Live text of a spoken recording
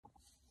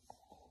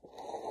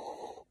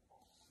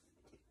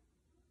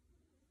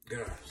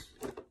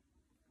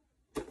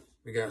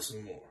We got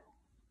some more.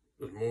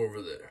 There's more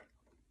over there.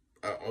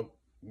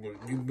 We're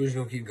just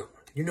gonna keep going.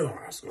 You know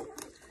how it's going.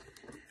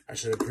 I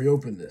should have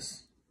pre-opened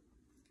this.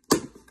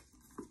 I'm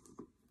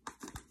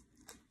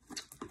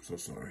so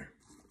sorry.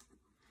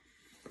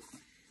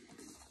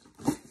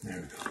 There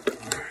we go.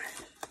 All right.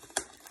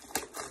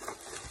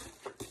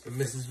 The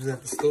missus was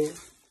at the store.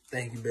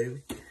 Thank you,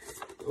 baby.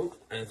 Oh,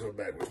 I didn't throw it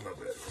backwards. My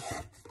bad.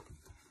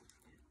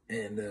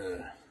 And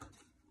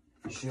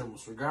she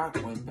almost forgot.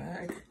 Went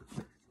back.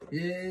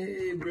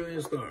 Yay,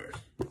 brilliant stars.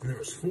 And there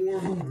was 4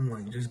 of them. I'm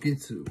like, just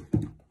get 2.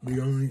 We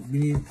don't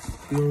need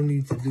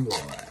to do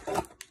all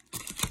that.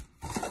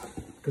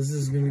 Cause this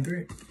is gonna be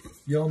great.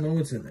 Y'all know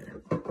what's in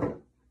there.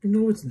 You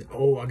know what's in there.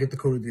 Oh, I'll get the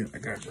code at the end. I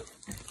got you.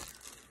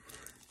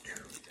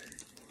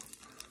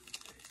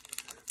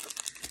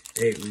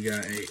 8. We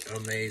got 8.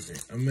 Amazing.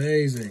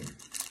 Amazing.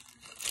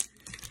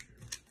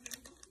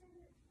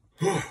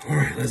 Oh, all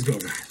right, let's go,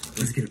 guys.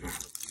 Let's get it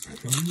popping.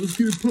 Let's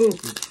get it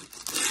popping.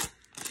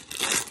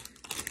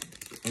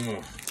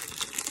 Oh,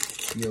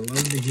 you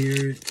love to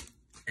hear it,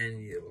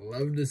 and you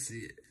love to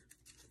see it.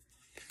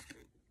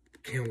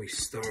 Can we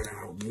start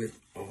out with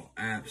an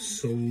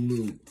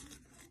absolute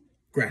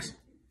grass?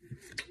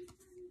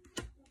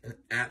 An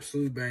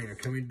absolute banger.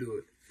 Can we do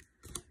it?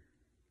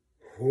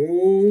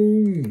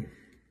 Oh.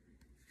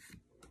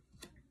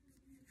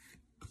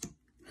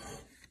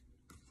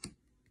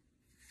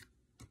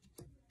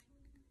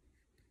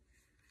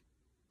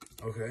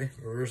 Okay,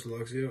 reverse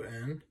Luxio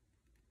and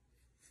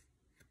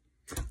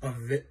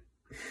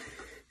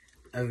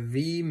a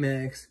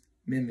VMAX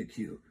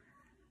Mimikyu.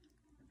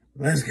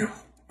 Let's go.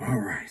 All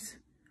right.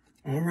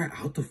 All right,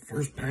 out the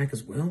first pack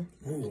as well.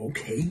 Oh,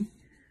 okay.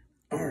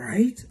 All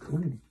right.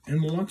 Ooh,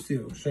 and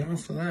Luxio. Shout out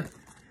to that.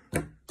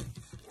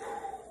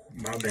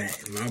 My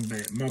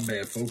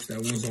bad, folks. That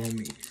was on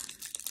me.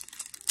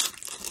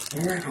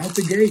 All right, out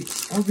the gate.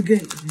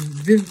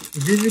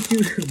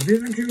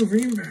 Vivicue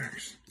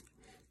Greenbacks.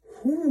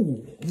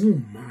 Ooh, oh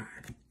my.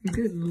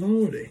 Good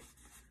lordy.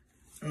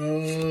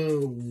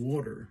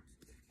 Water.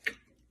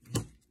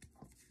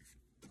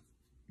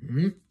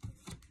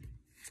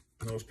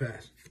 Nose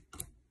pass.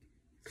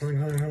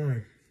 Come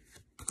on.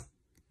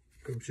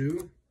 Go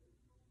 2.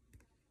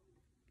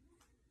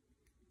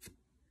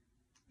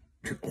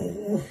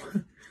 Oh,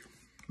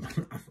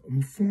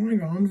 I'm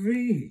flying on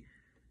V.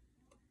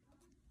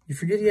 You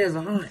forget he has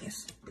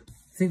eyes. I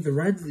think the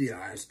red's the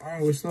eyes. I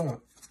always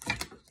thought.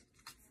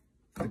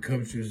 The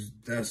Cubs,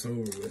 that's over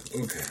with.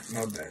 Okay,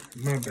 my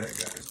bad,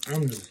 guys.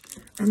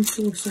 I'm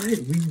so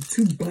excited. We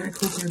 2 black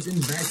hook cards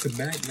in back to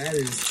back.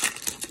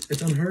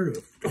 It's unheard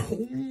of.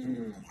 Oh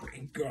my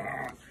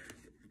god.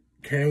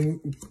 Can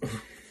we?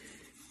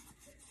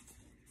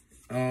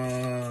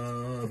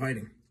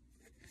 Fighting.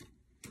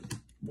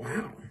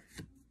 Wow.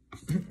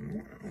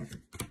 Wow.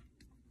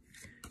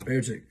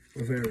 Bear check.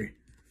 Fairy.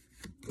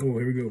 Oh,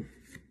 here we go.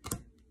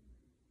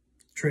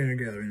 Trainer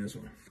gathering this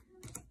one.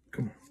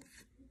 Come on.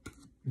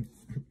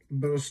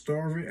 But a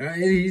starving,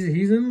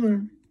 he's in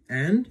there.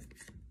 And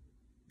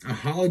a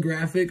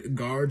holographic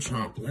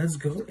Garchomp. Let's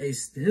go. Hey,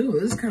 still,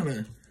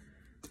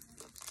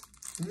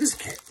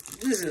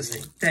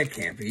 that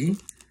can't be.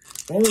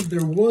 Oh,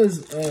 there was,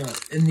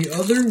 in the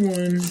other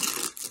one,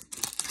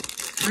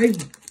 I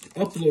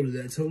uploaded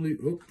that totally.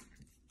 Oh,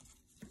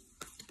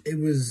 it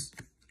was,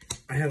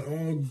 I had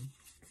all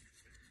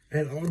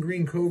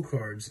green code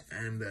cards,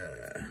 and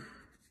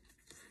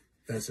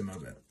that's in my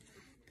bad.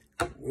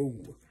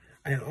 Whoa.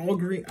 I had all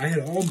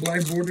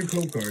black border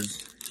code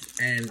cards,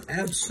 and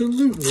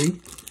absolutely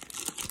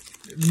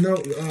no,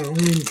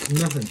 only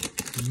nothing,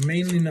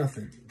 mainly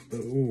nothing.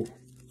 But ooh,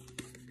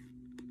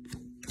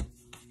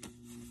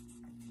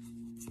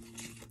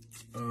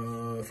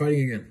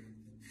 fighting again.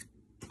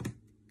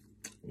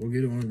 We'll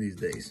get it one of these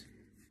days.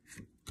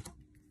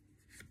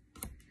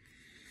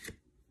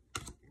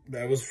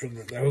 That was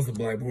the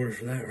black border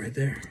for that right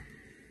there.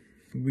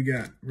 We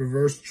got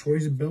reverse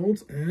choice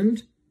belt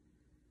and.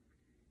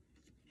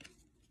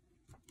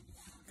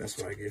 That's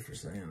what I get for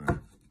saying that.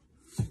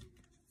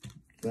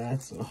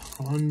 That's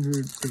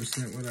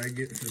 100% what I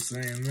get for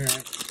saying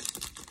that.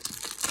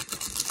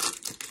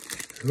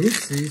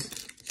 Oopsies.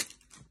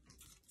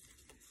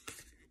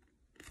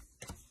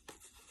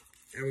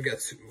 And we got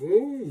 2.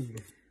 Ooh,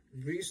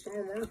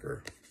 V-Star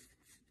marker.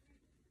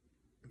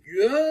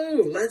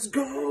 Yo, let's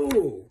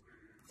go.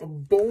 A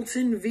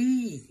Bolton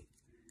V.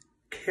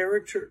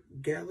 Character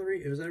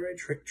gallery. Is that right?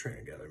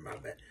 Trainer gallery, my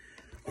bad.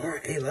 All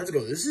right, hey, let's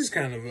go. This is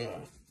kind of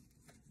a...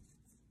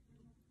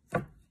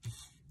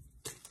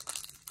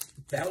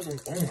 That was,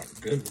 oh my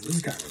goodness, this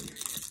is kind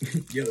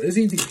of, yo, this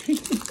ETB,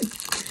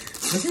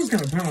 this one's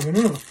kind of popping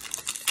up.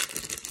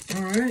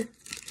 All right.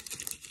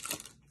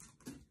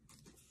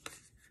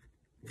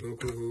 Real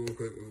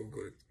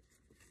quick.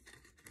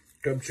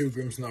 Cubchoo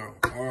Grimmsnarl.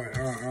 All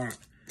right.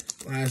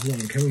 Last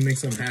one. Can we make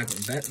something happen?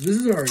 This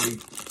is already,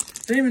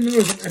 I didn't even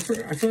notice, I felt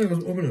like I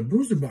was opening a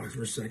booster box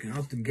for a second,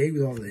 out the gate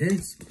with all the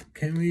hits.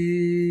 Can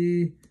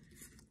we,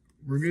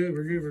 we're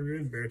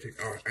good. Bear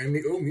tick. All right,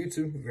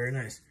 Mewtwo, very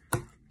nice.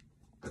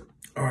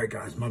 All right,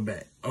 guys, my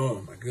bad.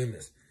 Oh, my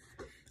goodness.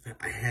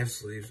 I have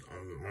sleeves.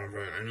 Oh, my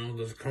bad. I know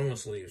those come with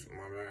sleeves.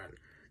 My bad.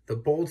 The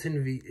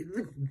Bolton V.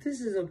 Look,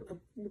 this is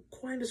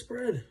quite a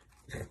spread.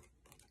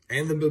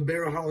 And the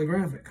Barbero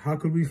holographic. How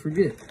could we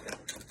forget?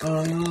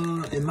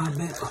 And my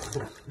bad.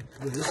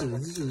 Oh, this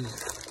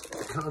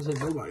is content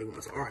nobody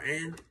wants. All right,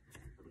 and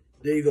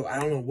there you go. I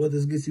don't know what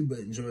this gets you, but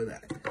enjoy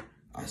that.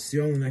 I'll see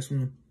you on the next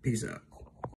one. Peace out.